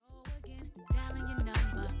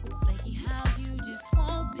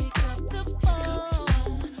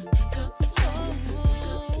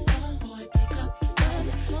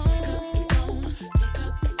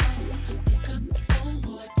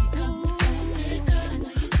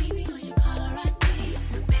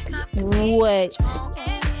What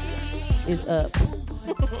is up?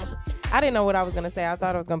 I didn't know what I was gonna say. I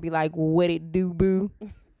thought I was gonna be like, "What it do, boo?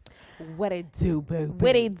 What it do, boo?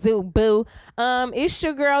 What it do, boo?" It's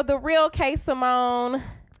your girl, the real K Simone,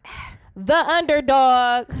 the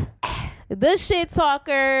underdog, the shit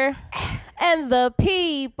talker, and the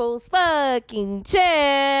people's fucking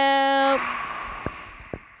champ.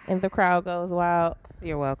 And the crowd goes wild.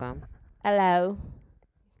 You're welcome. Hello.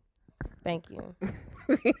 Thank you.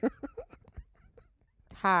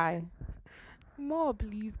 Hi. More,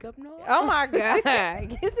 please, Governor. Oh my God.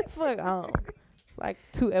 Get the fuck on. It's like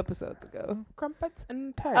 2 episodes ago. Crumpets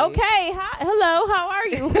and toast. Okay. Hi. Hello. How are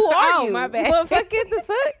you? Who are Oh, you? my bad. Well, fuck it the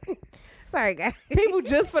fuck. Sorry, guys. People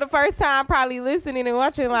just for the first time probably listening and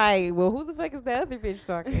watching like, well, who the fuck is the other bitch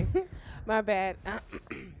talking? My bad.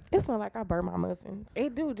 It smells like I burnt my muffins.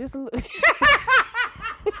 It do, just a little.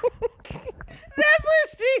 That's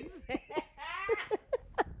what she said.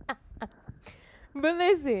 But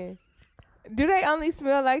listen, do they only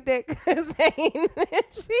smell like that because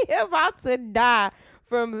she about to die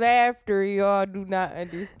from laughter? Y'all do not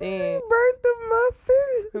understand. Burnt the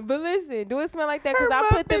muffin. But listen, do it smell like that? Because I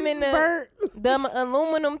put them in the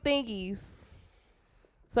aluminum thingies.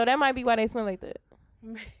 So that might be why they smell like that.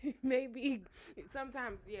 Maybe.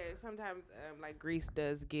 Sometimes, yeah. Sometimes, like grease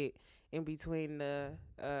does get in between the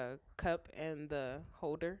cup and the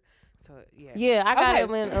holder. So yeah. Yeah, I got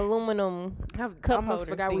them in aluminum I cup almost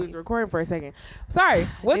holder forgot we was thingies. recording for a second. Sorry.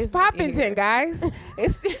 What's It's poppin', here. guys?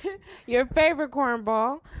 It's your favorite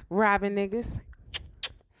cornball, robbing niggas.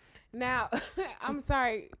 Now, I'm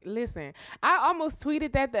sorry. Listen, I almost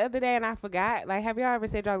tweeted that the other day and I forgot. Like, have y'all ever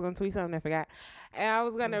said y'all was gonna tweet something and forgot? And I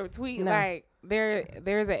was gonna tweet like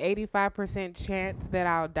there's an 85% chance that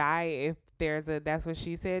I'll die if there's a "that's what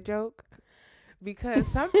she said" joke. Because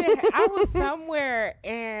something I was somewhere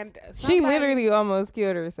and She literally almost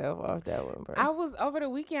killed herself off that one, bro. I was over the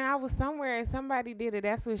weekend. I was somewhere and somebody did a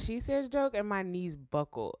 "that's what she said" joke, and my knees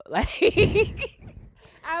buckled. Like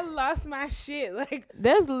I lost my shit. Like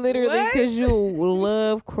That's literally because you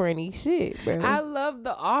love corny shit, bro. I love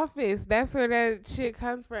The Office. That's where that shit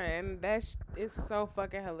comes from, and that is so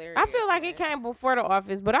fucking hilarious. I feel like it came before The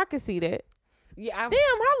Office, but I could see that. Yeah, Damn,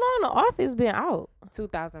 how long The Office been out?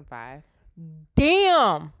 2005.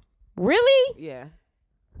 Damn. Really? Yeah.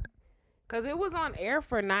 Cause it was on air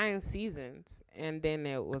for 9 seasons, and then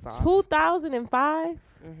it was off. 2005?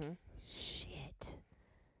 Mm-hmm. Shit.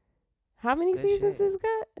 How many Good seasons shit. this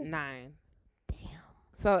got? 9. Damn.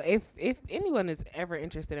 So if anyone is ever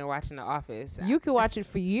interested in watching The Office, You can watch it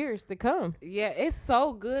for years to come. yeah, it's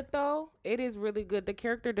so good though. It is really good. The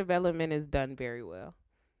character development is done very well.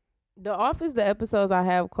 The Office, the episodes I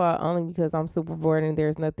have caught only because I'm super bored and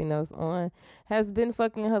there's nothing else on, has been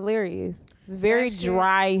fucking hilarious. It's very That shit-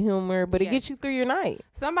 dry humor, but it Yes. gets you through your night.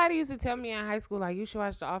 Somebody used to tell me in high school, like, you should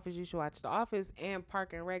watch The Office, you should watch The Office and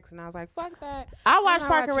Park and Recs, and I was like, fuck that. I watched not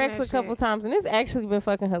Park and watching Recs that a couple shit. times, and it's actually been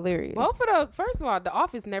fucking hilarious. First of all, The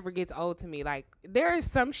Office never gets old to me. Like, there is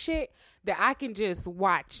some shit that I can just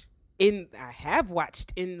watch. I have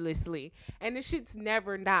watched endlessly, and the shit's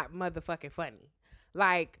never not motherfucking funny.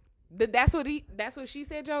 Like, that's what she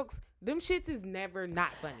said jokes. Them shits is never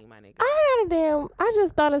not funny, my nigga. I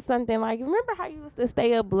just thought of something. Like, remember how you used to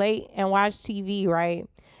stay up late and watch TV, right?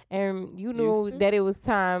 And you knew Used to? that it was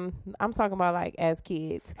time. I'm talking about like as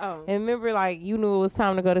kids. Oh, And remember, like, you knew it was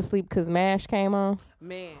time to go to sleep because MASH came on.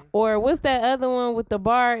 man. Or what's that other one with the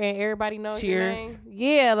bar and everybody knows your Cheers. name?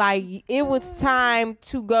 Yeah, like it was time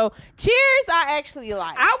to go. Cheers, I actually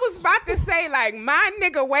liked. I was about to say, like, my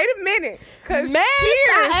nigga, wait a minute. Because MASH,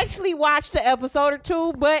 I Cheers, actually watched an episode or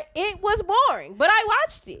two, but it was boring. But I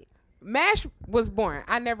watched it. MASH was boring.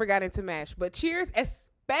 I never got into MASH. But Cheers,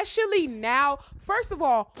 especially now, first of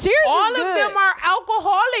all, Cheers all is of good. them are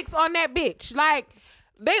alcoholics on that bitch. Like,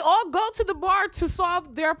 they all go to the bar to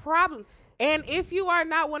solve their problems. And if you are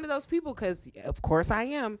not one of those people, because of course I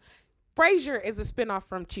am, Frasier is a spinoff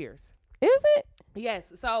from Cheers. Is it?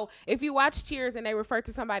 Yes. So if you watch Cheers and they refer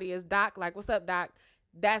to somebody as Doc, like, what's up, Doc?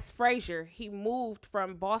 That's Frasier. He moved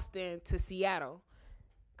from Boston to Seattle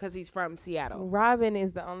because he's from Seattle. Robin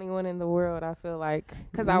is the only one in the world I feel like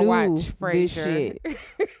Because I knew watch this Frasier. shit.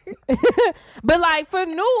 But like for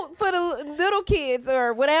the little kids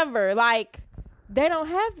or whatever, like they don't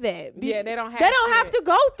have that. Yeah, they don't have They don't have shit. to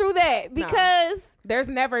go through that because There's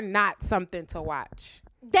never not something to watch.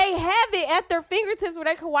 they have it at their fingertips where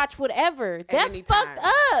they can watch whatever. That's anytime. fucked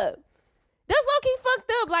up. That's low-key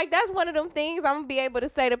fucked up. Like, that's one of them things I'm going to be able to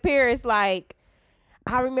say to Paris, like,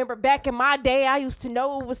 I remember back in my day, I used to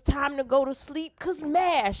know it was time to go to sleep because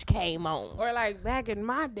MASH came on. Or like back in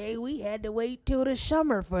my day, we had to wait till the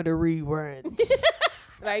summer for the reruns.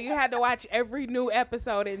 Like, you had to watch every new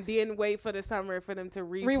episode and then wait for the summer for them to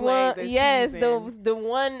replay Rewind. the Yes, season. the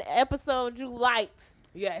one episode you liked.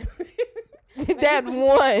 Yeah. That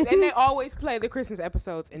one. And they always play the Christmas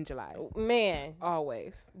episodes in July. Man,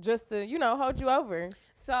 Always. just to, hold you over.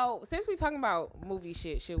 So, since we're talking about movie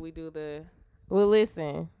shit, should we do the... Well,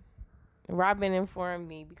 listen. Robin informed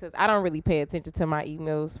me, because I don't really pay attention to my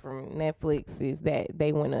emails from Netflix, is that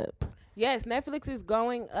they went up. Yes, Netflix is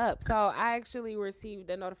going up. So, I actually received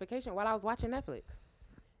a notification while I was watching Netflix.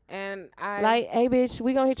 And I... Like, hey, bitch,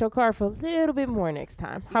 we gonna hit your car for a little bit more next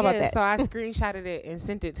time. How about that? So, I screenshotted it and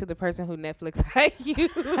sent it to the person who Netflix I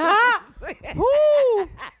use. Woo.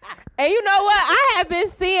 And you know what? I have been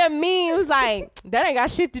seeing memes like, that ain't got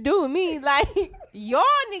shit to do with me. Like, y'all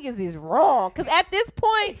niggas is wrong. Because at this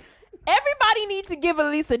point, everybody needs to give at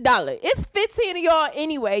least $1. It's 15 of y'all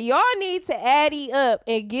anyway. Y'all need to addy up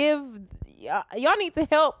and give. Y'all need to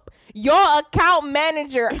help your account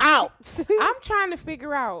manager out. I'm trying to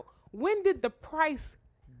figure out, when did the price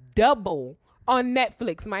double on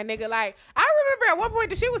Netflix, my nigga? Like, I remember at one point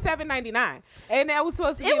the shit was $7.99, and that was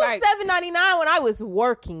supposed to be It was like $7.99 when I was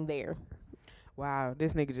working there. Wow,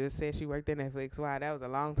 this nigga just said she worked at Netflix. Wow, that was a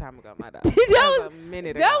long time ago, my dog. that was a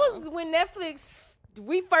minute That ago. was when Netflix,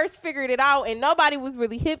 we first figured it out, and nobody was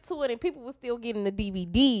really hip to it, and people were still getting the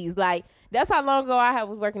DVDs. Like, that's how long ago I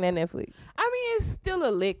was working at Netflix. I mean, it's still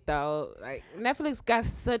a lick though. Like, Netflix got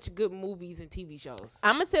such good movies and TV shows.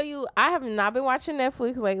 I'm gonna tell you, I have not been watching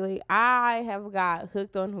Netflix lately. I have got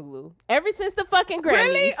hooked on Hulu ever since the fucking Grammys.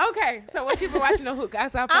 Really? Okay. So what you been watching on Hulu? I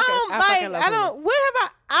fucking love Hulu. What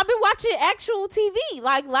have I've been watching actual TV,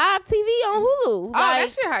 like live TV on Hulu. Oh, that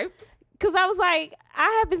shit hype. Cause I was like,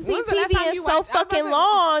 I haven't seen When's the last time TV in you so watched- I was fucking about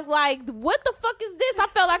long. Like, what the fuck is this? I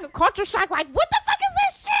felt like a culture shock. Like, what the fuck is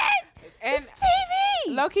this shit? And It's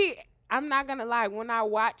TV. Low-key, I'm not gonna lie. When I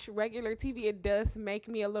watch regular TV, it does make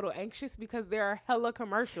me a little anxious because there are hella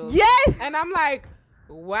commercials. Yes. And I'm like,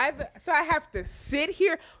 why? So I have to sit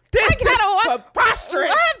here. This I gotta is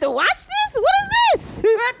preposterous. I have to watch this? What is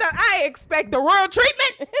this? I expect the royal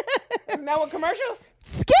treatment. No commercials.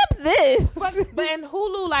 Skip this. But and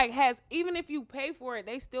Hulu like has, even if you pay for it,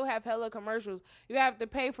 they still have hella commercials. You have to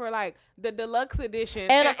pay for like the deluxe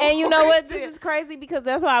edition. And you know what? This is crazy because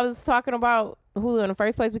that's why I was talking about Hulu in the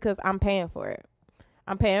first place, because I'm paying for it.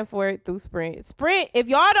 I'm paying for it through Sprint. Sprint, if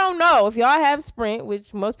y'all don't know, if y'all have Sprint,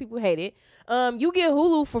 which most people hate it, you get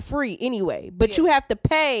Hulu for free anyway, but you have to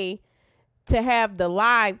pay to have the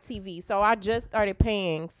live TV. So I just started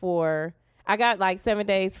paying for, I got like 7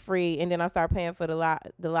 days free, and then I started paying for the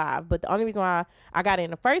live. But the only reason why I got it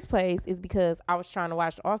in the first place is because I was trying to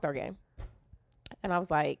watch the All-Star game. And I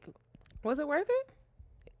was like, was it worth it?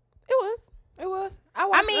 It was. It was. I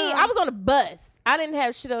was on a bus. I didn't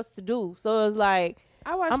have shit else to do. So it was like,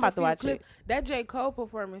 I'm about to watch it. That J. Cole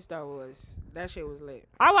performance though that shit was lit.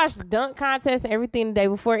 I watched the dunk contest and everything the day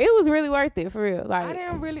before. It was really worth it, for real. Like, I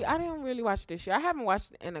didn't really watch this shit. I haven't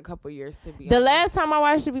watched it in a couple years, to be the honest. last time I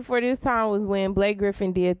watched it before this time was when Blake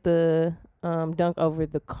Griffin did the dunk over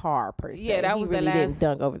the car per se. Yeah, that was he really the last. didn't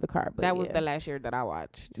dunk over the car, but That was yeah. the last year that I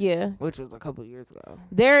watched. Yeah, Which was a couple years ago.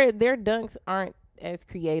 their dunks aren't as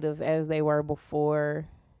creative as they were before.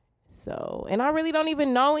 So, and I really don't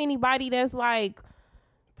even know anybody that's like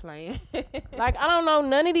Playing. I don't know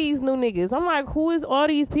none of these new niggas. I'm like, who is all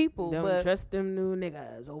these people? Don't trust them new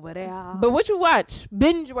niggas over there. But what you watch?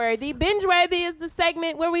 Binge worthy. Binge worthy is the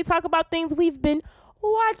segment where we talk about things we've been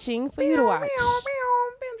watching for you to watch.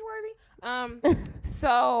 Binge worthy.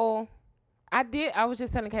 So I was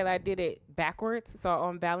just telling Kayla I did it backwards. So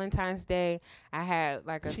on Valentine's Day, I had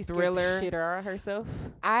like a thriller. Shit out of herself.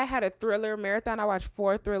 I had a thriller marathon. I watched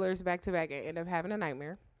 4 thrillers back to back and ended up having a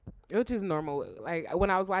nightmare, which is normal. Like when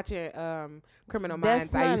I was watching Criminal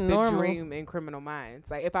Minds, I used to dream in Criminal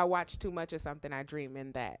Minds. Like if I watch too much of something, I dream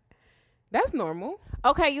in that. That's normal.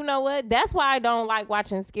 Okay, you know what? That's why I don't like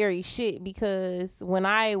watching scary shit, because when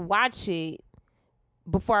I watch it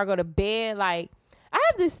before I go to bed, like I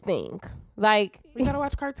have this thing. Like, we gotta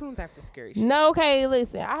watch cartoons after scary shit. No, okay,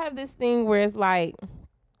 listen. I have this thing where it's like,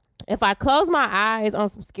 if I close my eyes on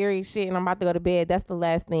some scary shit and I'm about to go to bed, that's the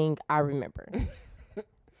last thing I remember.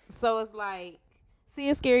 So it's like, see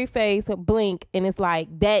a scary face, blink, and it's like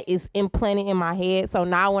that is implanted in my head. So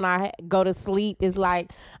now when I go to sleep, it's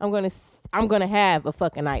like I'm gonna have a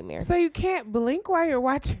fucking nightmare. So you can't blink while you're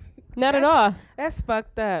watching. Not at all. That's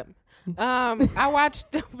fucked up. I watched,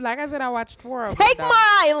 like I said, I watched 4 of them. Take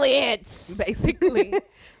my eyelids, basically.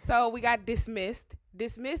 So we got Dismissed.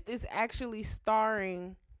 Dismissed is actually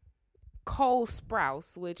starring Cole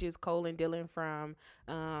Sprouse, which is Cole and Dylan from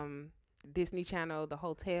Disney Channel, The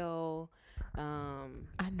Hotel, The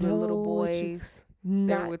Little Boys.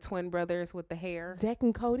 They're Not with twin brothers with the hair. Zach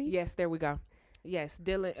and Cody. Yes, there we go. Yes,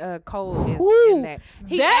 Dylan Cole is Ooh, in that.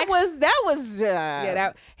 That was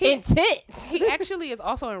intense. He actually is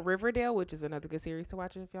also in Riverdale, which is another good series to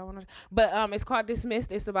watch if y'all want to. But it's called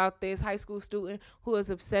Dismissed. It's about this high school student who is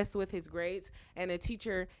obsessed with his grades, and a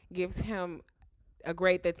teacher gives him a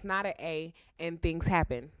grade that's not an A, and things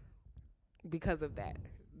happen because of that.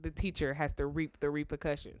 The teacher has to reap the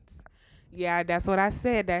repercussions. Yeah, that's what I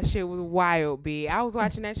said. That shit was wild, B. I was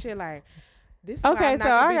watching that shit like, this is okay, so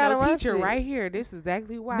I gotta watch teacher it right here. This is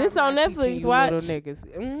exactly why. This on Netflix. Watch. Little niggas.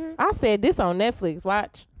 Mm-hmm. I said this on Netflix.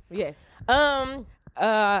 Watch. Yes.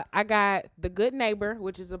 I got The Good Neighbor,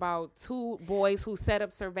 which is about two boys who set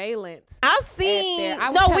up surveillance. I seen.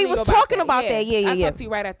 We was about talking that. about that. Yeah. I talked to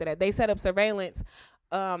you right after that. They set up surveillance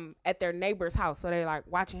at their neighbor's house, so they like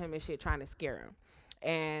watching him and shit, trying to scare him,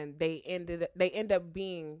 and they end up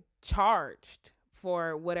being charged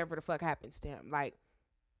for whatever the fuck happens to him, like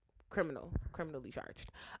criminally charged.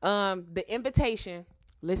 The Invitation.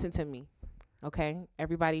 Listen to me. Okay,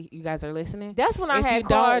 everybody, you guys are listening. That's when I had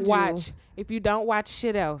called you. If you don't watch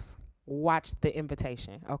shit else, watch The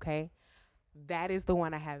Invitation. Okay, that is the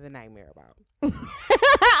one I had the nightmare about.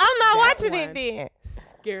 I'm not watching it then.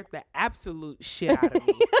 Scared the absolute shit out of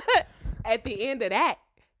me. At the end of that,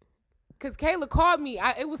 because Kayla called me,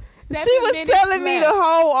 it was 7 minutes. She was telling me to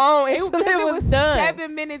hold on until it was done.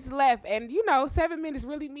 7 minutes left, and 7 minutes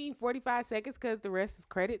really mean 45 seconds because the rest is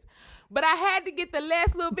credits. But I had to get the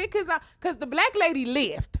last little bit because the black lady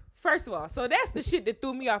lived. First of all, so that's the shit that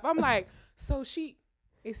threw me off. I'm like, so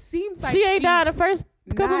it seems like she ain't died the first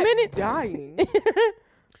couple minutes. Dying.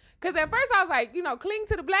 Because at first I was like, cling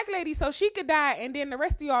to the black lady so she could die, and then the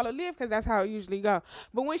rest of y'all will live, because that's how it usually go.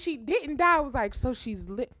 But when she didn't die, I was like, so she's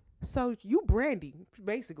lit. So you Brandy.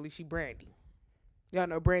 Basically, she Brandy. Y'all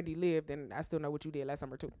know Brandy lived, and I still know what you did last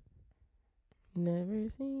summer, too. Never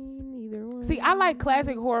seen either one. See, I like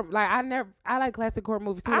classic horror. I like classic horror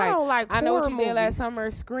movies, too. I don't like I know what you horror did last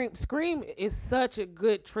movies. summer. Scream is such a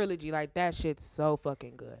good trilogy. Like, that shit's so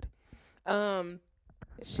fucking good.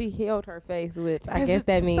 She held her face, which I 'Cause guess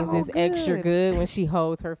that it's means so it's extra good. good when she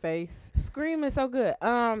holds her face. Scream is so good.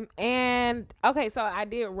 And okay, so I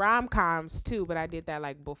did rom-coms too, but I did that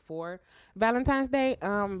like before Valentine's Day.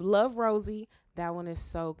 Love, Rosie. That one is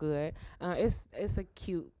so good. It's a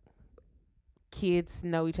cute, kids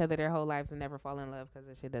know each other their whole lives and never fall in love because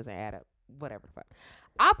the shit doesn't add up. Whatever the fuck.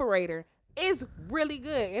 Operator is really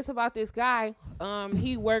good. It's about this guy.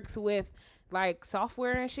 He works with like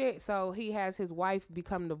software and shit, so he has his wife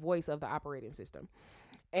become the voice of the operating system.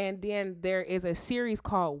 And then there is a series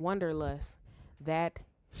called Wanderlust. That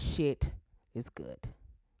shit is good.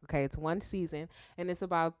 Okay, it's 1 season, and it's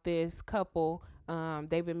about this couple.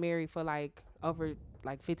 They've been married for like over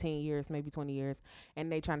like 15 years, maybe 20 years,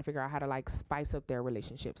 and they trying to figure out how to like spice up their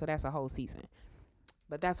relationship. So that's a whole season.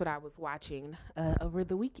 But that's what I was watching over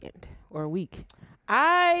the weekend or week.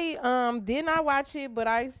 I did not watch it, but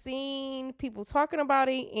I seen people talking about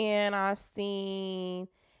it, and I seen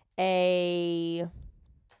a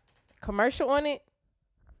commercial on it.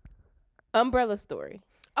 Umbrella Story.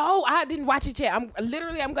 Oh, I didn't watch it yet.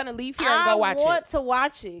 I'm gonna leave here and go watch it. I want to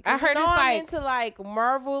watch it. I heard it's I'm like into like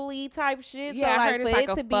Marvel-y type shit. Yeah, so I like heard for it's like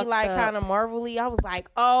it a to be fucked like up- kind of Marvel-y, I was like,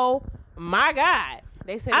 oh my God,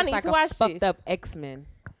 They said I it's need like to a watch fucked this. up X-Men.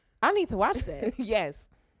 I need to watch that. Yes,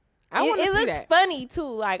 I want to It see looks that. funny too.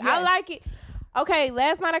 Like I Yes. like it. Okay,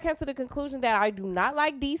 last night I came to the conclusion that I do not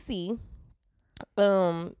like DC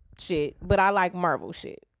shit, but I like Marvel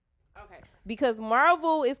shit. Okay. Because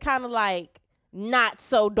Marvel is kind of like not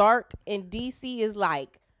so dark, and DC is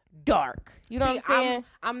like dark. You know what I'm saying?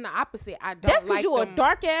 I'm the opposite. I don't That's because like you a them.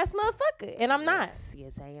 dark ass motherfucker, and I'm not.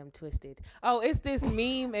 Yes, I am twisted. Oh, it's this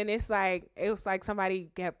meme, and it was like somebody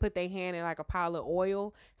put their hand in like a pile of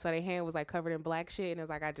oil, so their hand was like covered in black shit, and it was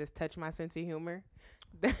like I just touched my sense of humor.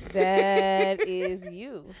 That is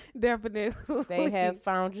you. Definitely. They have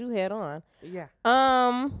found you head on. Yeah.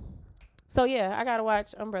 So yeah, I gotta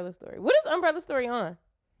watch Umbrella Story. What is Umbrella Story on?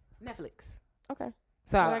 Netflix. Okay.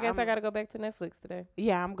 So Well, I guess I gotta go back to Netflix today.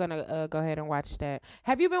 Yeah, I'm gonna go ahead and watch that.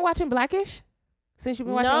 Have you been watching Blackish since you've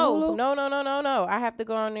been watching Hulu? No. I have to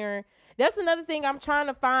go on there. That's another thing. I'm trying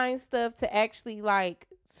to find stuff to actually like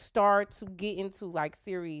start to get into like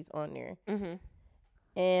series on there.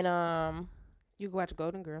 Mm-hmm. And You can watch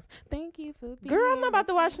Golden Girls. Thank you for being girl, I'm not about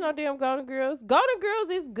to watch no damn Golden Girls. Golden Girls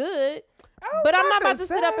is good, I was but I'm not about to to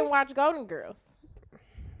sit up say. and watch Golden Girls.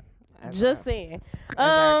 As Just I- saying. as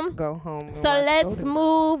I go home. And So watch let's Golden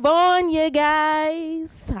move on, you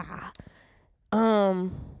guys.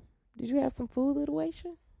 Did you have some food, Little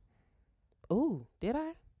Asian? Girls. Ooh, did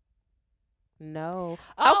I? No.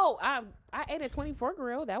 Oh, I ate at 24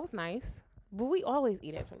 Grill. That was nice. But we always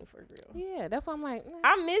eat at 24 Grill. Yeah, that's why I'm like,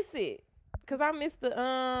 I miss it. Cause I miss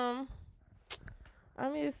the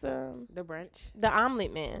the brunch. The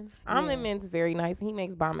omelet man. Omelet man's very nice. He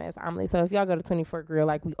makes bomb ass omelet. So if y'all go to 24 Grill,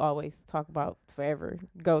 like we always talk about forever,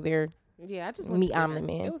 go there. Yeah, I just meet omelet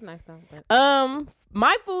man. It was nice though. But.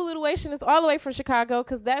 My food literation is all the way from Chicago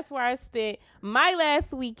because that's where I spent my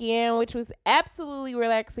last weekend, which was absolutely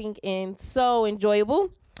relaxing and so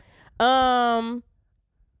enjoyable. I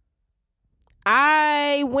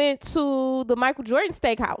went to the Michael Jordan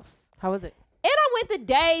Steakhouse. How was it? And I went the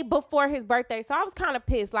day before his birthday, so I was kind of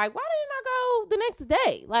pissed. Like, why didn't I go the next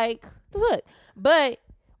day? Like, the fuck? But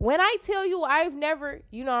when I tell you I've never,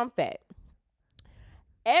 I'm fat.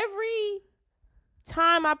 Every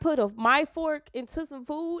time I put my fork into some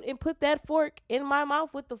food and put that fork in my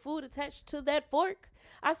mouth with the food attached to that fork,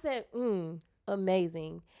 I said,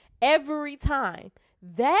 amazing. Every time.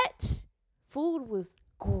 That food was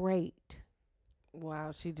great.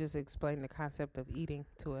 Wow, she just explained the concept of eating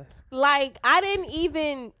to us. Like, I didn't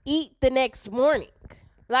even eat the next morning.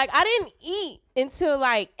 Like, I didn't eat until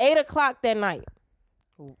like 8 o'clock that night.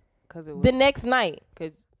 Cause it was the next night.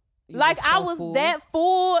 Cause like, I was full. That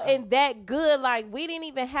full and that good. Like, we didn't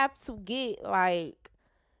even have to get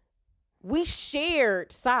we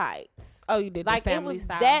shared sides. Oh, you did. Like, the family it was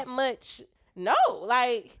style. That much. No,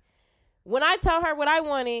 like when I told her what I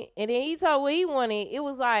wanted and then he told what he wanted, it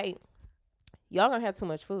was like, y'all gonna have too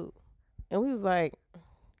much food. And we was like,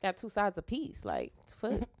 got 2 sides apiece. Like,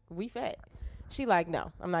 fuck, we fat. She like,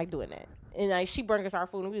 no, I'm not doing that. And like, she brought us our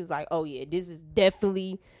food and we was like, oh yeah,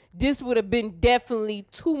 this would have been definitely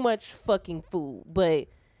too much fucking food. But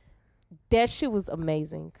that shit was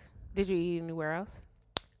amazing. Did you eat anywhere else?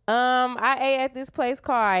 I ate at this place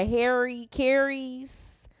called Harry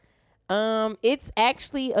Carey's. It's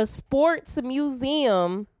actually a sports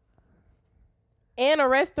museum and a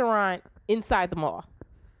restaurant inside the mall.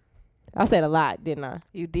 I said a lot, didn't I?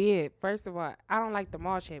 You did. First of all, I don't like the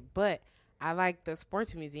mall shit, but I like the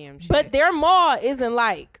sports museum shit. But their mall isn't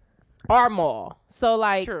like our mall. So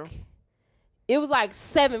like, true. It was like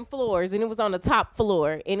 7 floors and it was on the top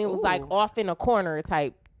floor and it was like off in a corner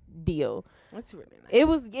type deal. That's really nice.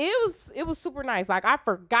 It was super nice. Like, I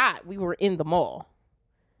forgot we were in the mall.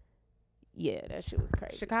 Yeah, that shit was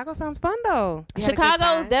crazy. Chicago sounds fun though.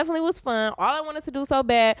 Chicago definitely was fun. All I wanted to do so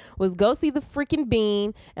bad was go see the freaking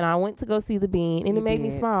Bean, and I went to go see the Bean, and it made me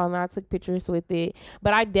smile, and I took pictures with it.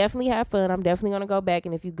 But I definitely had fun. I'm definitely gonna go back.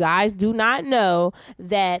 And if you guys do not know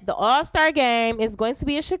that the All-Star Game is going to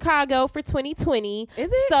be in Chicago for 2020,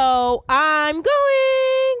 is it? So I'm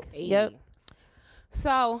going. Hey. Yep.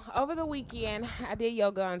 So, over the weekend, I did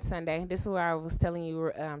yoga on Sunday. This is where I was telling you,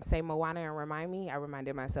 say Moana and remind me. I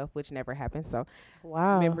reminded myself, which never happened. So,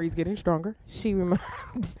 wow. Memory's getting stronger. She reminded.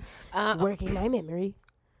 Working my memory.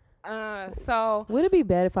 So. Would it be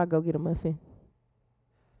bad if I go get a muffin?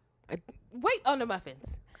 Wait on the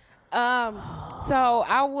muffins. So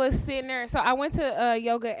I was sitting there. So I went to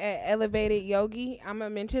yoga at Elevated Yogi. I'm gonna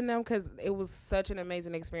mention them because it was such an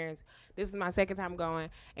amazing experience. This is my second time going,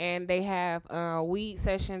 and they have weed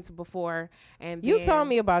sessions before. And you told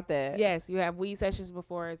me about that. Yes, you have weed sessions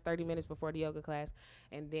before. It's 30 minutes before the yoga class,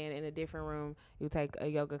 and then in a different room you take a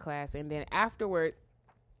yoga class, and then afterward.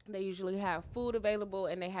 They usually have food available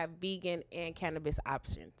and they have vegan and cannabis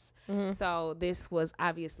options. Mm-hmm. So this was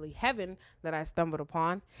obviously heaven that I stumbled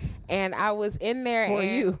upon. And I was in there. For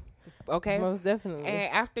you. Okay. Most definitely.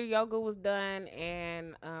 And after yoga was done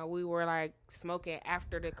and we were like smoking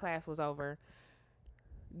after the class was over,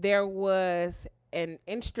 there was an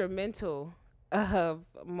instrumental of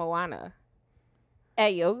Moana.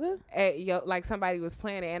 At yoga? Like somebody was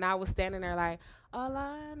playing it and I was standing there like, all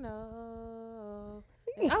I know.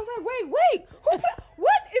 I was like, wait,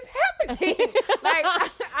 what is happening? Like, I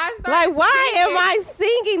started like, why am I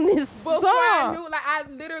singing this song? I knew, like, I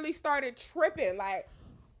literally started tripping. Like,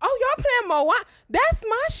 oh, y'all playing Moana? That's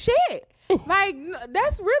my shit. Like,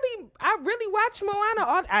 that's really, I really watch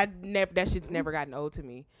Moana. That shit's never gotten old to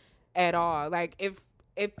me at all. Like, if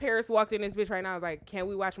Paris walked in this bitch right now, I was like, can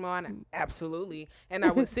we watch Moana? Absolutely. And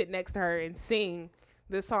I would sit next to her and sing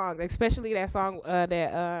the song, especially that song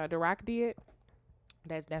that The Rock did.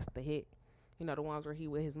 That's the hit. You know, the ones where he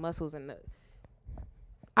with his muscles and the...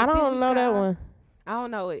 I don't know that one. I don't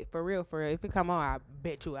know it for real. If it come on, I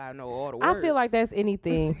bet you I know all the words. I feel like that's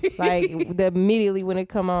anything. Like, immediately when it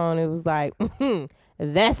come on, it was like,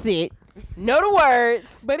 that's it. Know the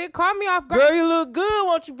words. But it caught me off guard. Girl, you look good.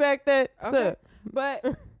 Won't you back that stuff? But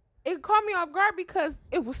it caught me off guard because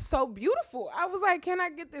it was so beautiful. I was like, can I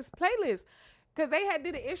get this playlist? Because they had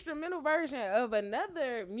did an instrumental version of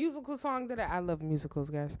another musical song that I love musicals,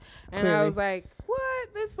 guys. And Clearly. I was like,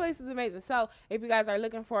 what? This place is amazing. So if you guys are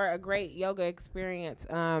looking for a great yoga experience,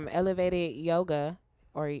 Elevated Yoga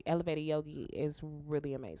or Elevated Yogi is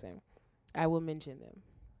really amazing. I will mention them.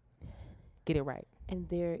 Get it right. And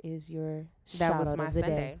there is your That shout was out my of the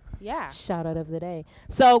Sunday. day. Yeah. Shout out of the day.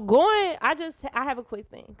 So I have a quick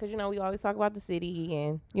thing because, we always talk about the city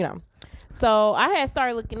and, So I had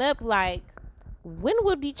started looking up, like, when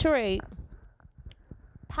will Detroit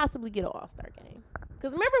possibly get an All-Star game?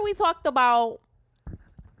 Because remember we talked about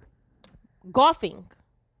golfing.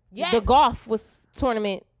 Yes. The golf was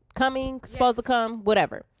tournament coming, supposed to come,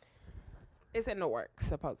 whatever. It's in the works,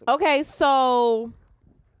 supposedly. Okay, so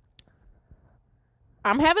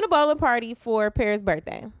I'm having a bowling party for Paris'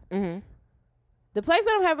 birthday. Mm-hmm. The place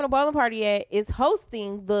that I'm having a bowling party at is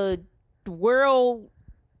hosting the world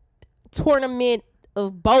tournament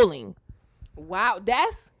of bowling. Wow,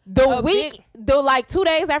 that's The 2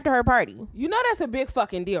 days after her party. You know that's a big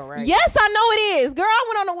fucking deal, right? Yes, I know it is. Girl, I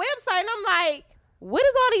went on the website and I'm like, what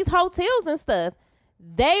is all these hotels and stuff?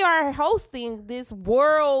 They are hosting this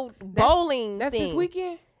world bowling That's thing. this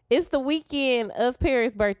weekend? It's the weekend of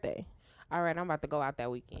Paris' birthday. All right, I'm about to go out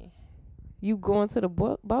that weekend. You going to the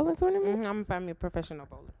bowling tournament? I'm going to find me a professional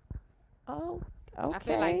bowler. Oh, okay. I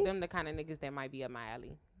feel like them the kind of niggas that might be up my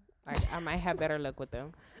alley. Like, I might have better luck with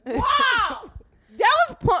them. Wow! That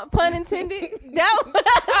was pun intended. That was,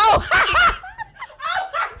 oh. Oh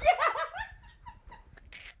my God.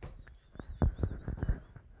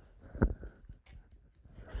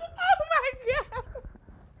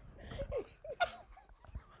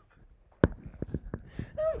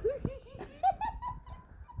 Oh my God.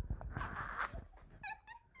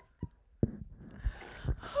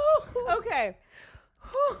 Okay.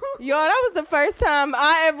 Yo, that was the first time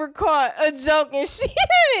I ever caught a joke and she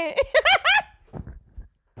didn't.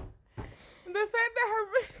 The fact that her...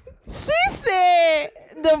 She said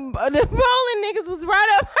the bowling niggas was right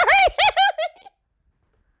up her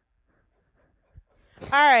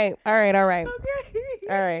alley. All right. Okay.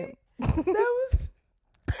 All right. That was...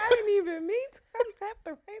 I didn't even mean to have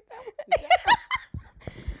to write that one down.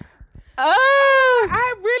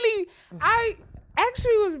 I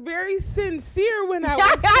actually was very sincere when I was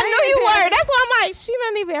saying I knew you that. were. That's why I'm like, she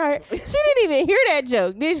didn't even hear that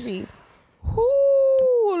joke, did she?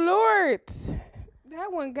 Ooh, Lord.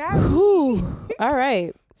 That one got me. Ooh. All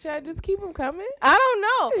right. Should I just keep them coming? I don't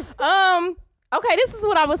know. Okay, this is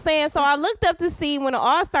what I was saying. So I looked up to see when the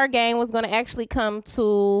All-Star game was going to actually come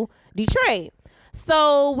to Detroit.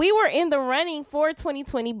 So we were in the running for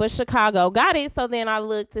 2020, but Chicago got it. So then I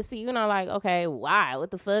looked to see, like, okay, why?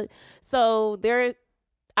 What the fuck? So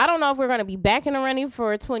I don't know if we're going to be back in the running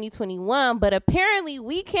for 2021, but apparently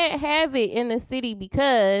we can't have it in the city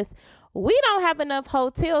because we don't have enough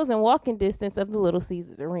hotels in walking distance of the Little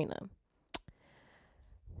Caesars Arena.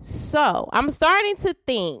 So I'm starting to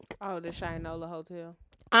think. Oh, the Shinola Hotel.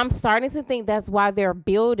 I'm starting to think that's why they're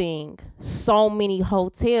building so many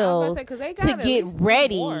hotels to get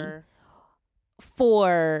ready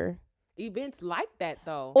for events like that,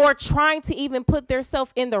 though. Or trying to even put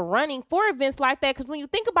themselves in the running for events like that. Because when you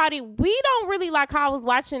think about it, we don't really like how I was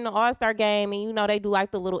watching the All-Star game and, they do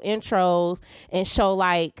like the little intros and show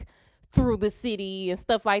like through the city and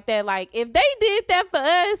stuff like that. Like if they did that for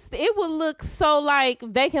us, it would look so like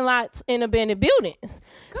vacant lots in abandoned buildings.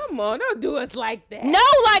 Come on, don't do us like that. No,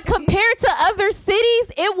 like compared to other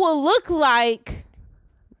cities, it will look like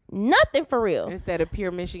nothing for real. Instead of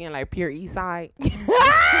pure Michigan, like pure East Side. She said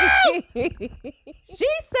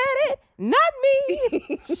it, not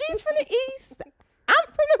me. She's from the East. I'm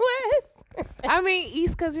from the West. I mean,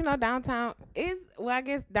 East, because, downtown is, I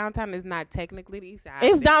guess downtown is not technically the East Side.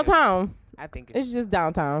 It's downtown. I think it's just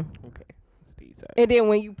downtown. Okay. It's the East Side. And then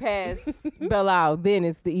when you pass Belle Isle, then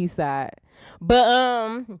it's the East Side. But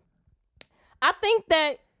I think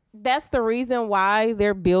that's the reason why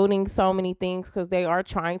they're building so many things, because they are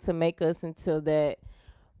trying to make us until that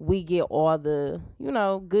we get all the,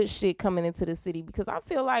 good shit coming into the city, because I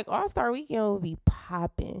feel like All-Star Weekend will be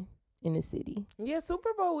popping in the city. Yeah, Super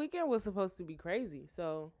Bowl weekend was supposed to be crazy,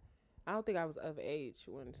 so I don't think I was of age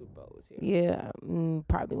when Super Bowl was here. Yeah,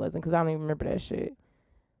 probably wasn't, because I don't even remember that shit.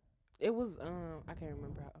 It was, I can't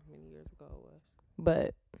remember how many years ago it was.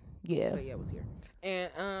 But yeah, it was here.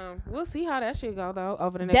 And we'll see how that shit go though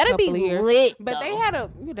over the next couple of years. That'll be lit. But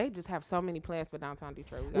though. They just have so many plans for downtown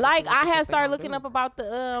Detroit. Like I had started looking up about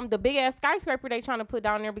the big ass skyscraper they trying to put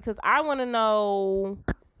down there, because I want to know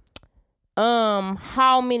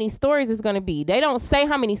how many stories it's gonna be. They don't say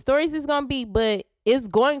how many stories it's gonna be, but it's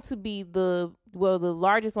going to be the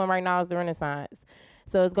largest one right now is the Renaissance.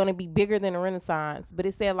 So it's going to be bigger than the Renaissance. But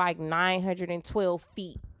it said like 912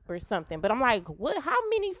 feet or something. But I'm like, what? How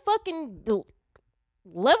many fucking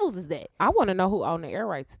levels is that? I want to know who owned the air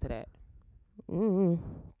rights to that. Mm-hmm.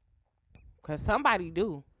 Because somebody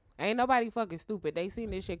do. Ain't nobody fucking stupid. They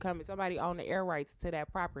seen this shit coming. Somebody owned the air rights to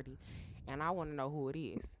that property. And I want to know who it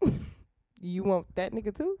is. You want that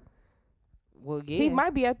nigga too? Well, yeah. He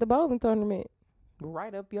might be at the bowling tournament.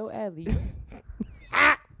 Right up your alley.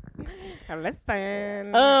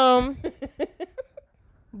 Listen.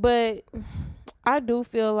 But I do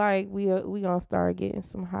feel like we gonna start getting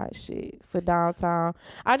some hot shit for downtown.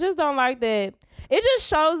 I just don't like that. It just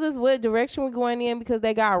shows us what direction we're going in because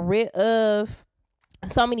they got rid of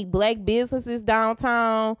so many black businesses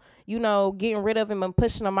downtown, you know, getting rid of them and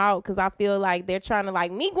pushing them out because I feel like they're trying to,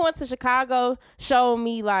 like, me going to Chicago showed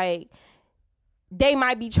me, like, they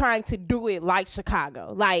might be trying to do it like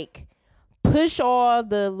Chicago. Like, push all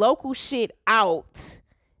the local shit out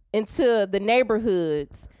into the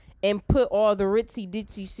neighborhoods and put all the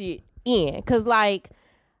ritzy-ditzy shit in. Because, like,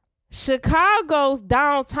 Chicago's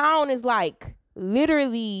downtown is, like,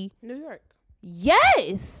 literally New York.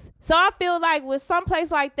 Yes. So I feel like with some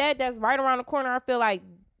place like that that's right around the corner, I feel like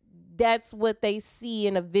that's what they see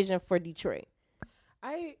in a vision for Detroit.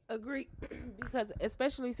 I agree because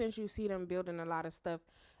especially since you see them building a lot of stuff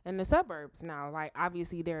in the suburbs now, like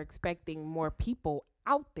obviously they're expecting more people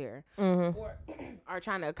out there or are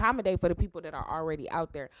trying to accommodate for the people that are already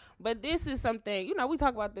out there. But this is something, you know, we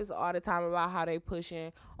talk about this all the time about how they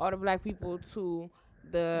pushing all the black people to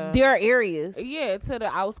their areas, to the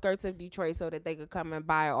outskirts of Detroit so that they could come and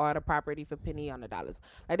buy all the property for penny on the dollars.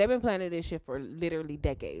 Like they've been planning this shit for literally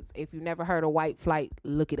decades. If you never heard of white flight,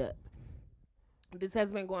 look it up. This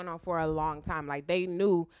has been going on for a long time. Like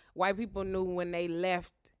white people knew when they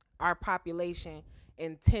left our population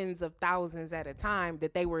in tens of thousands at a time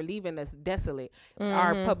that they were leaving us desolate.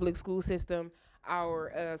 Our public school system,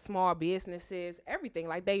 our small businesses, everything.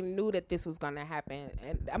 Like they knew that this was gonna happen,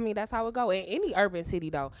 and I mean that's how it go in any urban city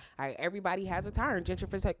though. Like everybody has a turn.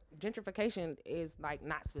 Gentrification is like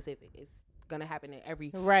not specific. It's gonna happen in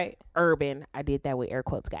every urban. I did that with air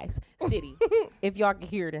quotes, guys. City. If y'all can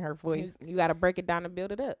hear it in her voice, you got to break it down and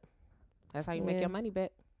build it up. That's how you make your money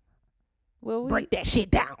back. Well, break that shit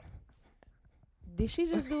down. Did she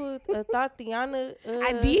just do a Tatiana?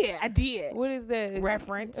 I did. What is that?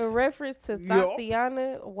 Reference. A reference to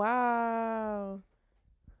Tatiana? Wow.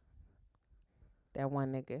 That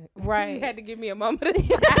one nigga. Right. You had to give me a moment of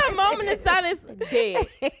silence. A moment of silence. Dead.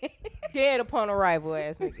 Dead upon arrival,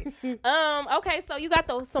 ass nigga. Okay, so you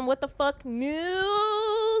got some what the fuck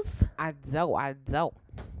news? I do.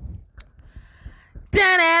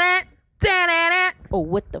 Da-da-da. Oh,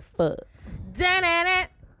 what the fuck? Da-da-da.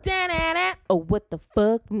 Oh, what the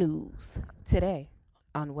fuck news today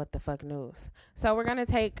on What the Fuck News. So we're gonna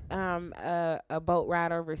take a boat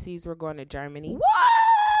ride overseas. We're going to Germany.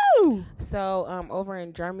 Woo! So over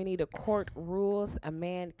in Germany, the court rules a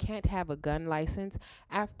man can't have a gun license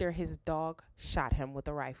after his dog shot him with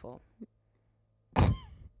a rifle.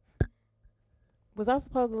 Was I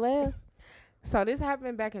supposed to laugh? So this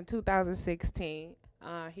happened back in 2016.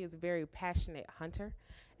 He is a very passionate hunter,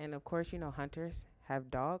 and of course, you know hunters have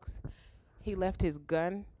dogs. He left his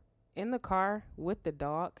gun in the car with the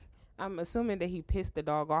dog. I'm assuming that he pissed the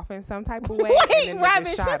dog off in some type of way. Wait,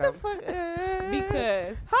 Robin, shut the fuck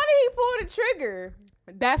because how did he pull the trigger?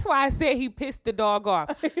 That's why I said he pissed the dog off.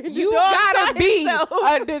 You gotta be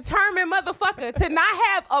a determined motherfucker to not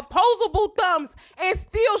have opposable thumbs and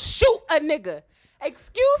still shoot a nigga.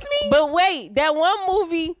 Excuse me? But wait, that one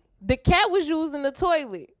movie, the cat was using the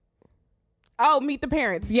toilet. Oh, Meet the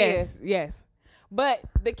Parents. Yes. But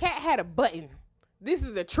the cat had a button. This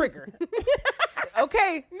is a trigger.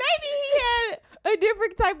 Okay? Maybe he had a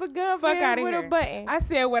different type of gun with a button. I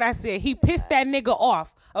said what I said. He pissed that nigga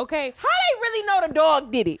off. Okay? How they really know the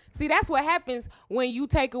dog did it? See, that's what happens when you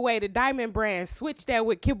take away the Diamond brand, switch that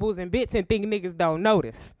with kibbles and bits and think niggas don't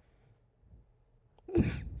notice.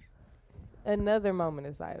 Another moment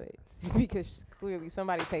of silence because clearly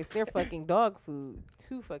somebody takes their fucking dog food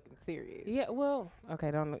too fucking serious. Yeah, well, okay,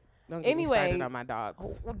 don't get me started on my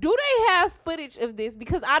dogs. Do they have footage of this?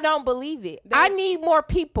 Because I don't believe it. I need more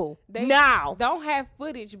people now. Don't have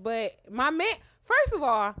footage, but my man, first of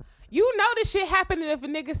all, you know this shit happening if a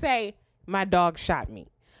nigga say, my dog shot me.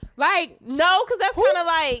 Like, no, because that's kind of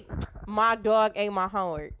like, my dog ate my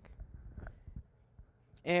homework.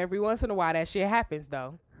 Every once in a while, that shit happens,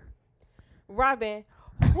 though. Robin,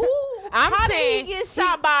 how did he get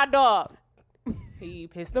shot by a dog? He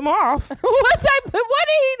pissed him off. What did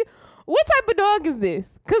he do? What type of dog is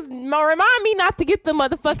this? Because remind me not to get the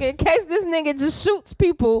motherfucker in case this nigga just shoots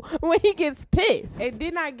people when he gets pissed. It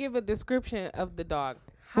did not give a description of the dog.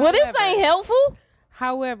 Well, this ain't helpful.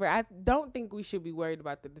 However, I don't think we should be worried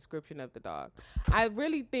about the description of the dog. I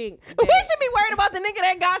really think we should be worried about the nigga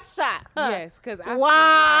that got shot. Huh? Yes, because I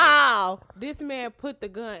wow, feel like this man put the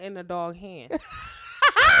gun in the dog's hand.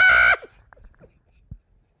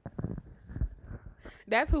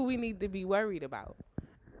 That's who we need to be worried about.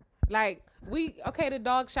 Like, the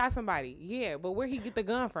dog shot somebody. Yeah, but where he get the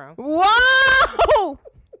gun from? Whoa!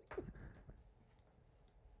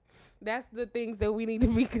 That's the things that we need to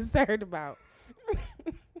be concerned about.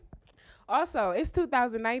 Also, it's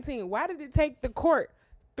 2019. Why did it take the court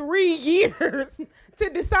 3 years to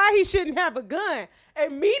decide he shouldn't have a gun?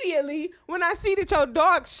 Immediately, when I see that your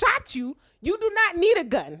dog shot you, you do not need a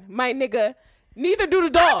gun, my nigga. Neither do the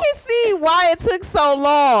dog. I can see why it took so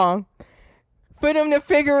long for them to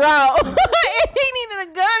figure out if he needed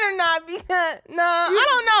a gun or not. Because I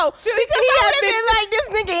don't know. Because I would have been like, this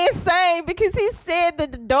nigga insane because he said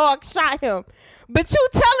that the dog shot him. But you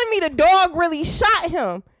telling me the dog really shot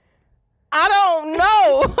him? I don't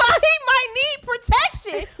know. He might need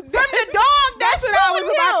protection from the dog. That's what I was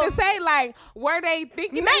about to say. Like, were they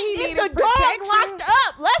thinking that he needed the protection? Dog locked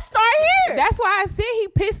up? Let's start here. That's why I said he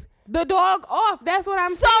pissed the dog off. That's what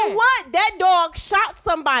I'm saying. So what? That dog shot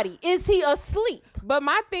somebody. Is he asleep? But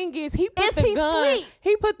my thing is, he put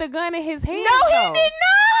the gun in his hand. No, he did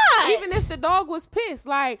not. Even if the dog was pissed,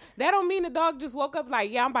 like, that don't mean the dog just woke up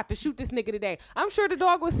like, yeah, I'm about to shoot this nigga today. I'm sure the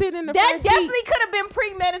dog was sitting in the front seat. That definitely could have been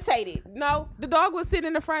premeditated. No, the dog was sitting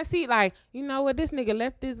in the front seat like, you know what, this nigga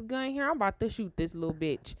left this gun here. I'm about to shoot this little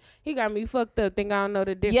bitch. He got me fucked up. Think I don't know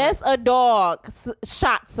the difference. Yes, a dog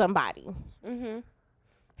shot somebody. Mm-hmm.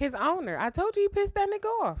 His owner. I told you he pissed that nigga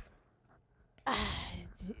off.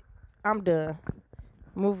 I'm done.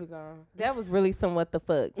 Moving on. That was really some what the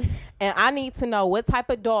fuck. And I need to know what type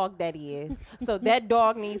of dog that is. So that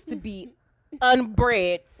dog needs to be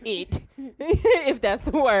unbred if that's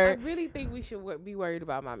the word. I really think we should be worried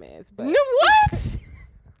about my man's. But what?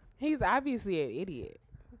 He's obviously an idiot.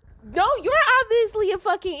 No, you're obviously a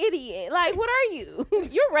fucking idiot. Like, what are you?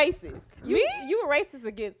 You're racist. Me? You're racist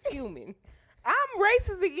against humans. I'm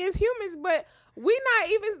racist against humans, but we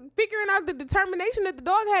not even figuring out the determination that the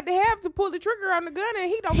dog had to have to pull the trigger on the gun, and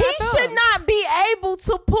he don't. He should not be able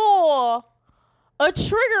to pull a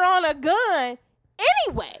trigger on a gun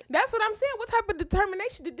anyway. That's what I'm saying. What type of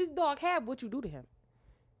determination did this dog have? What you do to him?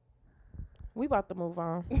 We about to move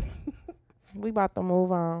on.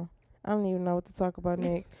 I don't even know what to talk about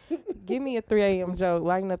next. Give me a 3 a.m. joke.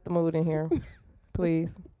 Lighten up the mood in here,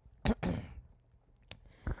 please.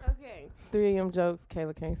 3 a.m. jokes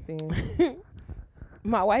Kayla can't stand.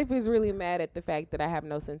 My wife is really mad at the fact that I have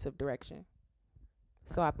no sense of direction.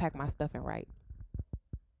 So I pack my stuff and write.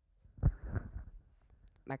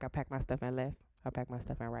 Like, I pack my stuff and left. I pack my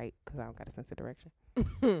stuff and right because I don't got a sense of direction.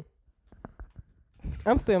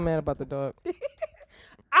 I'm still mad about the dog.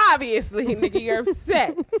 Obviously, nigga, you're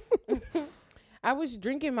upset. I was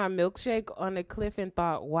drinking my milkshake on a cliff and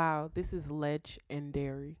thought, wow, this is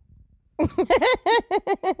legendary.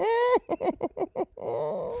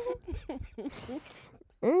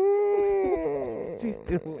 She's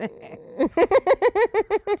still mad.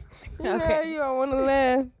 Okay. You don't want to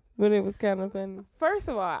laugh, but it was kind of funny. First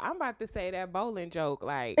of all, I'm about to say that bowling joke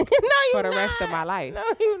like no, for the rest of my life. No,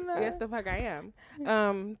 you're not. Yes, the fuck I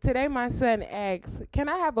am. Today my son asks, "Can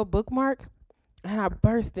I have a bookmark?" And I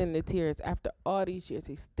burst into tears. After all these years,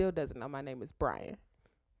 he still doesn't know my name is Brian.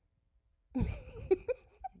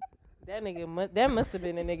 That nigga, that must have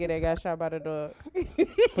been the nigga that got shot by the dog.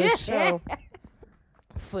 For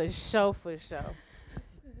sure. For sure.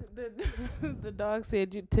 The dog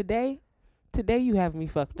said, today you have me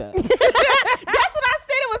fucked up. That's what I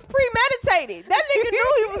said. It was premeditated. That nigga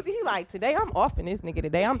knew he like, today I'm offing this nigga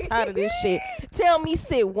today. I'm tired of this shit. Tell me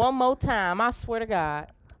sit one more time. I swear to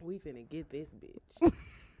God. We finna get this bitch.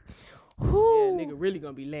 Yeah, nigga really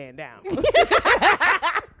gonna be laying down.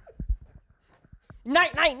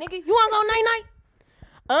 Night, nigga. You wanna go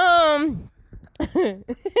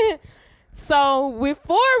night? So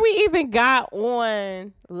before we even got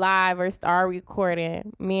on live or start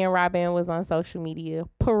recording, me and Robin was on social media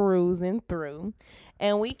perusing through,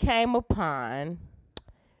 and we came upon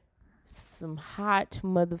some hot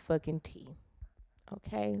motherfucking tea.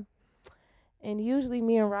 Okay. And usually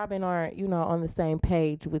me and Robin aren't, on the same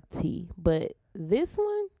page with tea, but this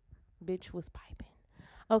one, bitch, was piping.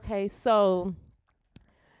 Okay, so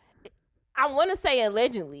I want to say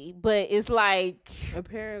allegedly, but it's like...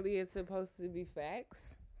 Apparently it's supposed to be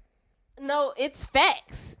facts. No, it's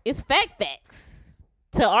facts. It's facts.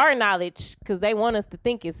 to our knowledge because they want us to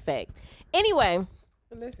think it's facts. Anyway.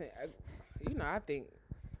 Listen, I think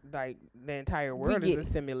like the entire world is a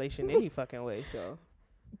simulation any fucking way. So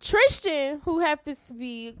Tristan, who happens to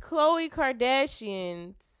be Khloe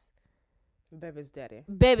Kardashian's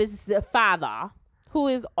baby's father, who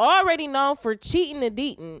is already known for cheating and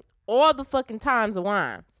eating all the fucking times of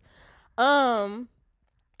wines,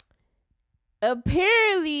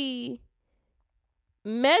 apparently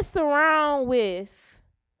messed around with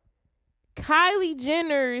Kylie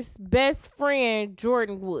Jenner's best friend,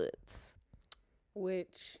 Jordan Woods.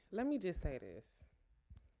 Which, let me just say this.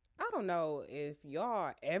 I don't know if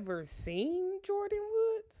y'all ever seen Jordan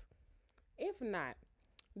Woods. If not,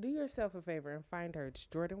 do yourself a favor and find her. It's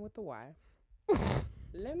Jordan with the Y.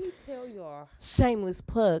 Let me tell y'all. Shameless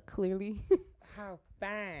plug, clearly. How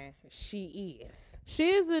fine she is. She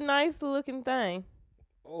is a nice looking thing.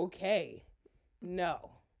 Okay.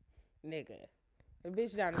 No. Nigga. The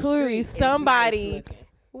bitch down the clearly street somebody. Nice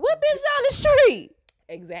what bitch down the street?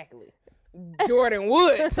 Exactly. Jordan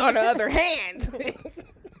Woods, on the other hand.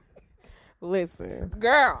 Listen.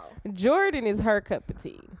 Girl. Jordan is her cup of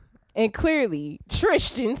tea. And clearly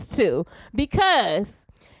Tristan's too. Because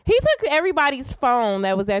he took everybody's phone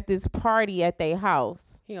that was at this party at their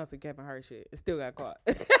house. He also Kevin Hart shit. It still got caught.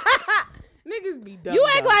 Niggas be dumb. You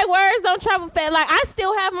act like words don't travel fast. Like, I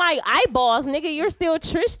still have my eyeballs, nigga. You're still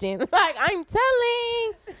Tristan. Like, I'm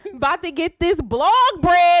telling. About to get this blog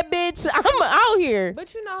bread, bitch. I'm out here.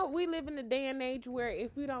 But we live in a day and age where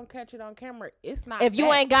if we don't catch it on camera, it's not If facts.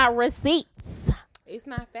 you ain't got receipts. It's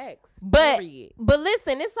not facts. But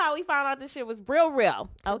listen, this is how we found out this shit was real.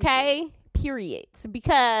 Okay? Period.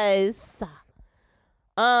 Because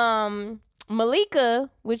Malika,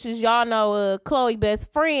 which is y'all know Khloe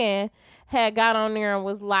best friend, had got on there and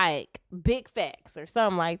was like big facts or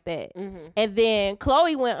something like that. Mm-hmm. And then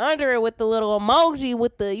Khloe went under it with the little emoji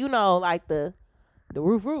with the, like the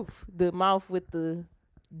roof, the mouth with the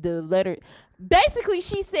letter. Basically,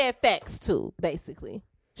 she said facts too, basically.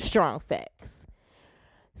 Strong facts.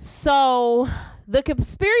 So the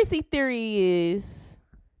conspiracy theory is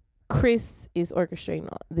Chris is orchestrating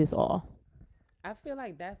this all. I feel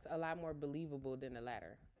like that's a lot more believable than the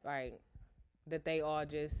latter. Like, that they all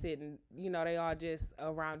just sitting, they all just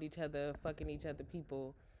around each other, fucking each other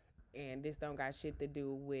people, and this don't got shit to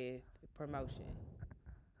do with promotion.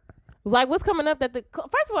 Like, what's coming up that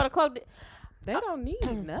first of all, the club, they don't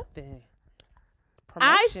need nothing.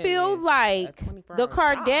 I feel like the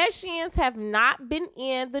Kardashians have not been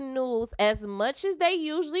in the news as much as they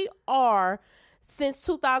usually are since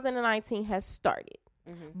 2019 has started.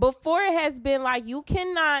 Mm-hmm. Before it has been like you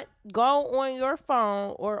cannot go on your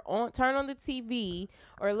phone or turn on the TV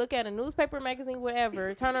or look at a newspaper, magazine,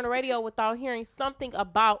 whatever, turn on the radio without hearing something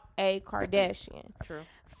about a Kardashian. True.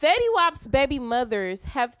 Fetty Wap's baby mothers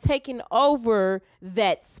have taken over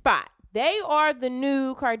that spot. They are the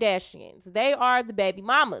new Kardashians. They are the baby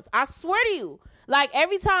mamas. I swear to you. Like,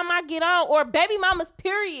 every time I get on, or baby mamas,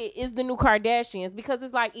 period, is the new Kardashians. Because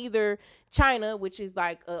it's like either China, which is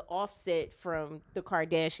like an offset from the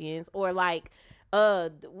Kardashians, or like,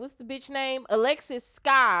 what's the bitch name? Alexis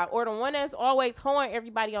Sky, or the one that's always hoeing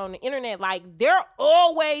everybody on the internet. Like, they're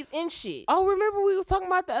always in shit. Oh, remember we was talking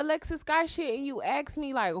about the Alexis Sky shit and you asked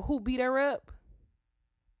me, like, who beat her up?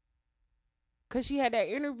 Because she had that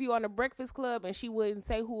interview on the Breakfast Club and she wouldn't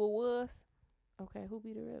say who it was. Okay, who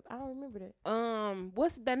beat her up? I don't remember that.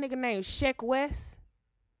 What's that nigga name? Sheck West?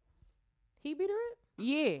 He beat her up?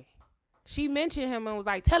 Yeah. She mentioned him and was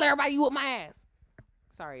like, tell everybody you whooped my ass.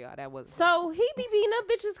 Sorry, y'all, that wasn't. So he be beating up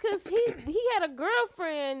bitches because he had a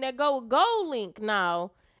girlfriend that go with Gold Link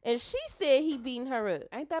now, and she said he beating her up.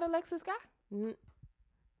 Ain't that Alexis Sky?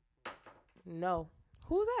 No.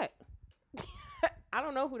 Who's that? I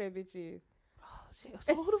don't know who that bitch is.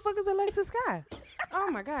 So who the fuck is Alexis Sky?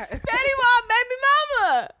 Oh my God. Fetty Wap baby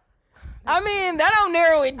mama. I mean, that don't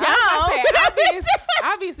narrow it down.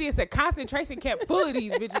 Obviously, it's a concentration camp full of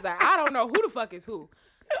these bitches. Like, I don't know who the fuck is who.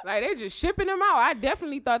 Like, they just shipping them out. I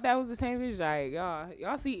definitely thought that was the same bitch. Like,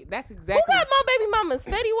 y'all see, that's exactly. Who got more baby mamas,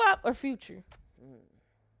 Fetty Wap or Future?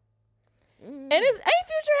 And ain't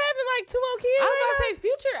Future having like 2 more kids? I was about to say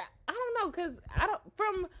Future. I don't know, because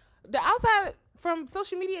from the outside, from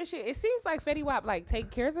social media and shit, it seems like Fetty Wap like take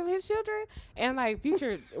cares of his children, and like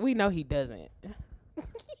Future, we know he doesn't.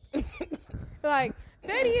 Like,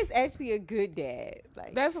 Fetty is actually a good dad.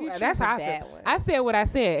 Like, that's how I feel. One. I said what I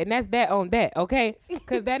said, and that's that on that, okay?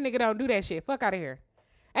 Because that nigga don't do that shit. Fuck out of here.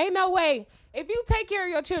 Ain't no way. If you take care of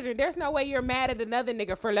your children, there's no way you're mad at another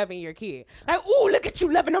nigga for loving your kid. Like, ooh, look at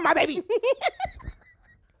you loving on my baby.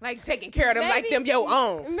 Like taking care of them like them your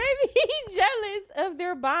own. Maybe he's jealous of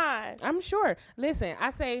their bond. I'm sure. Listen, I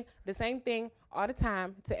say the same thing all the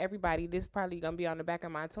time to everybody. This probably gonna be on the back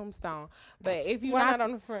of my tombstone. But if you not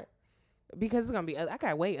on the front? Because it's gonna be. I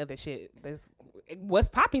got way other shit. What's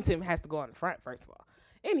Poppington has to go on the front first of all.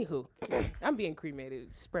 Anywho, I'm being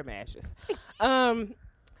cremated. Spread my ashes. What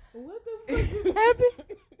the fuck is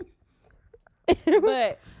happening?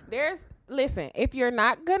 But listen, if you're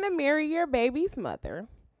not gonna marry your baby's mother,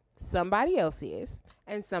 somebody else is,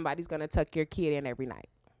 and somebody's gonna tuck your kid in every night.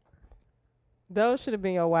 Those should have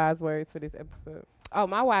been your wise words for this episode. Oh,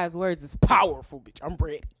 my wise words is powerful, bitch. I'm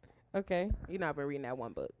ready. Okay. You know I've been reading that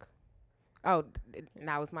one book. Oh,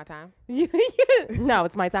 now it's my time? No,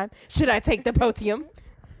 it's my time. Should I take the podium?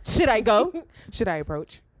 Should I go? Should I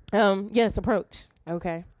approach? Yes, approach.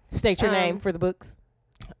 Okay. State your name for the books.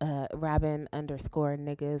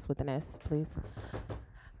 Robin_niggas with an S, please.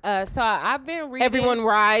 So I've been reading. Everyone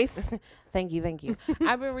rise. Thank you.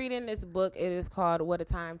 I've been reading this book. It is called What a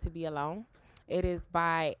Time to Be Alone. It is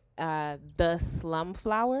by The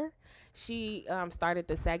Slumflower. She started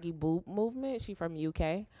the Saggy Boob movement. She from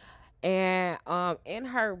UK. And in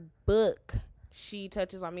her book, she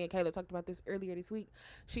touches on, me and Kayla talked about this earlier this week.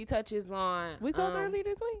 She touches on. We talked earlier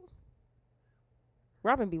this week?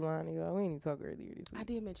 Robin be lying to y'all. We ain't even talk earlier this week. I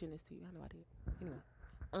did mention this to you. I know I did.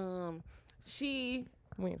 Anyway, she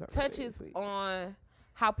touches on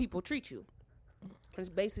how people treat you.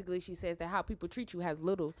 And basically, she says that how people treat you has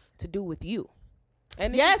little to do with you.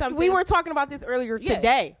 And yes, we were talking about this earlier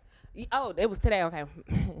today. Oh, it was today. Okay.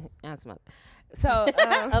 I smoke. So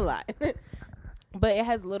a lot. But it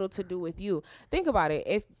has little to do with you. Think about it.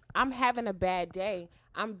 If I'm having a bad day,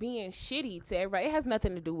 I'm being shitty to everybody. It has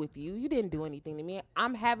nothing to do with you. You didn't do anything to me.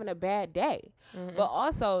 I'm having a bad day. Mm-hmm. But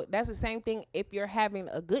also, that's the same thing if you're having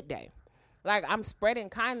a good day. Like, I'm spreading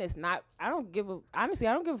kindness. I don't give a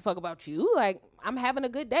fuck about you. Like, I'm having a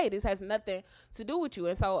good day. This has nothing to do with you.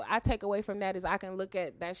 And so I take away from that is I can look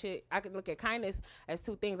at that shit. I can look at kindness as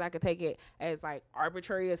two things. I could take it as like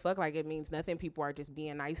arbitrary as fuck. Like, it means nothing. People are just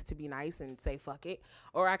being nice to be nice and say fuck it.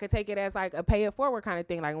 Or I could take it as like a pay it forward kind of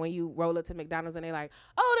thing. Like when you roll up to McDonald's and they like,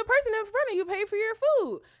 oh, the person in front of you paid for your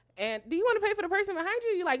food. And do you want to pay for the person behind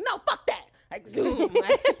you? You're like, no, fuck that. Like, zoom.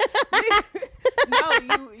 Like,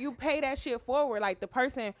 no, you pay that shit forward. Like, the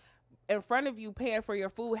person in front of you paying for your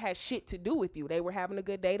food has shit to do with you. They were having a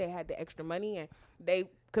good day. They had the extra money and they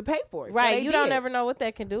could pay for it. Right. So you don't ever know what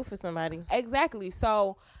that can do for somebody. Exactly.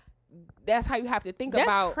 So that's how you have to think about.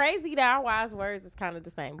 That's crazy that our wise words is kind of the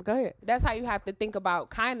same. But go ahead. That's how you have to think about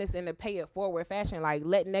kindness in the pay it forward fashion. Like,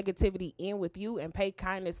 let negativity in with you and pay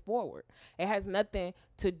kindness forward. It has nothing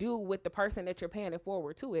to do with the person that you're paying it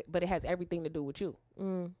forward to it, but it has everything to do with you.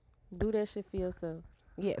 Do that shit for yourself.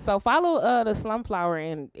 Yeah. So follow the Slumflower,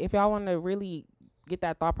 and if y'all want to really get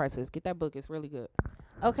that thought process, get that book. It's really good.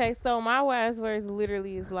 Okay. So my wise words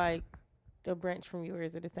literally is like a branch from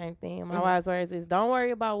yours are the same thing. My wise words is don't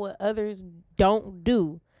worry about what others don't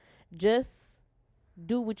do. Just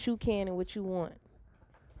do what you can and what you want.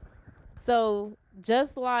 So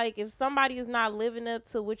just like if somebody is not living up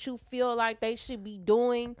to what you feel like they should be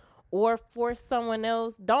doing or for someone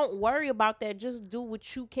else, don't worry about that. Just do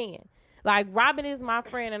what you can. Like, Robin is my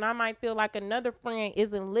friend, and I might feel like another friend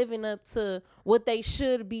isn't living up to what they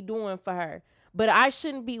should be doing for her. But I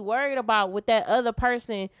shouldn't be worried about what that other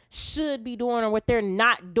person should be doing or what they're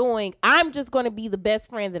not doing. I'm just going to be the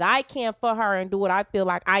best friend that I can for her and do what I feel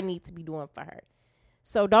like I need to be doing for her.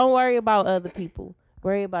 So don't worry about other people.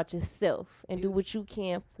 Worry about yourself and do what you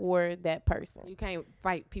can for that person. You can't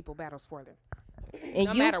fight people battles for them. And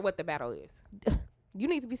no matter what the battle is. You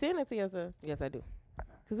need to be saying that to yourself. Yes, I do.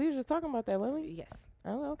 Because we were just talking about that, weren't we? Yes.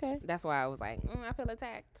 Oh, okay. That's why I was like, I feel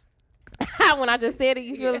attacked. When I just said it,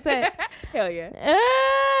 you feel attacked? Hell yeah.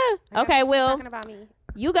 Okay, well, talking about me.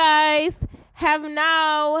 You guys have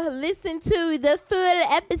now listened to the full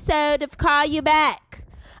episode of Call You Back.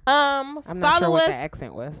 I'm not sure what the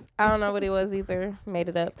accent was. I don't know what it was either. Made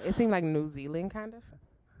it up. It seemed like New Zealand, kind of.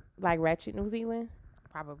 Like Ratchet New Zealand?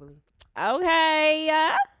 Probably.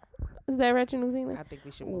 Okay. Is that Ratchet New Zealand? I think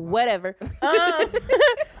we should move on. Whatever.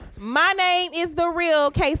 My name is The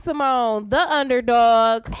Real K. Simone, the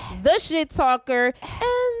underdog, the shit talker,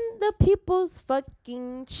 and the people's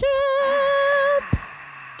fucking champ.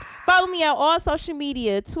 Follow me on all social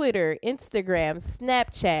media, Twitter, Instagram,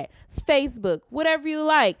 Snapchat, Facebook, whatever you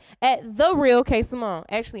like, at The Real K. Simone.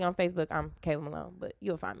 Actually, on Facebook, I'm Kayla Malone, but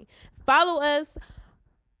you'll find me. Follow us.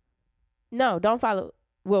 No, don't follow.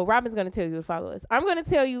 Well, Robin's going to tell you to follow us. I'm going to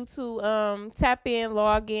tell you to tap in,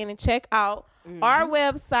 log in, and check out our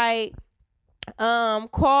website,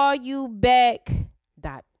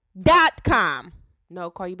 callyouback.com. No,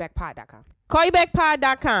 callyoubackpod.com.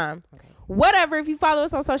 Callyoubbackpod.com. Okay. Whatever. If you follow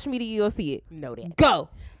us on social media, you'll see it. Know that. Go.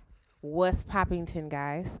 What's Poppington,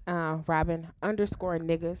 guys?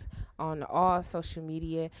 Robin_niggas on all social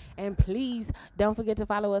media. And please don't forget to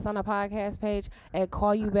follow us on the podcast page at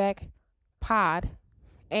Call You Back Pod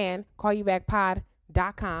and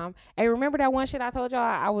callyoubackpod.com. And remember that one shit I told y'all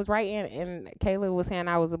I was writing and Kayla was saying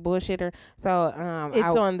I was a bullshitter. So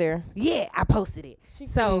It's on there. Yeah, I posted it.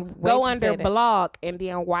 So go under blog and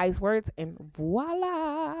then wise words and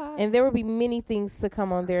voila. And there will be many things to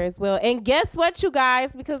come on there as well. And guess what, you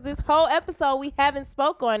guys? Because this whole episode we haven't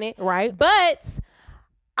spoke on it. Right. But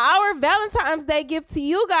our Valentine's Day gift to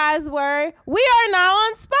you guys were we are now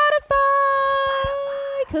on Spotify.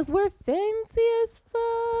 Because we're fancy as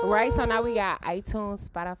fuck. Right. So now we got iTunes,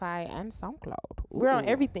 Spotify, and SoundCloud. We're on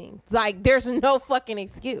everything. Like, there's no fucking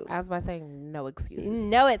excuse. I was about to say no excuses.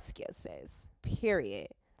 No excuses. Period.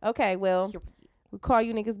 Okay, well, we'll call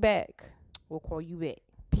you niggas back. We'll call you back.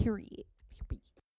 Period.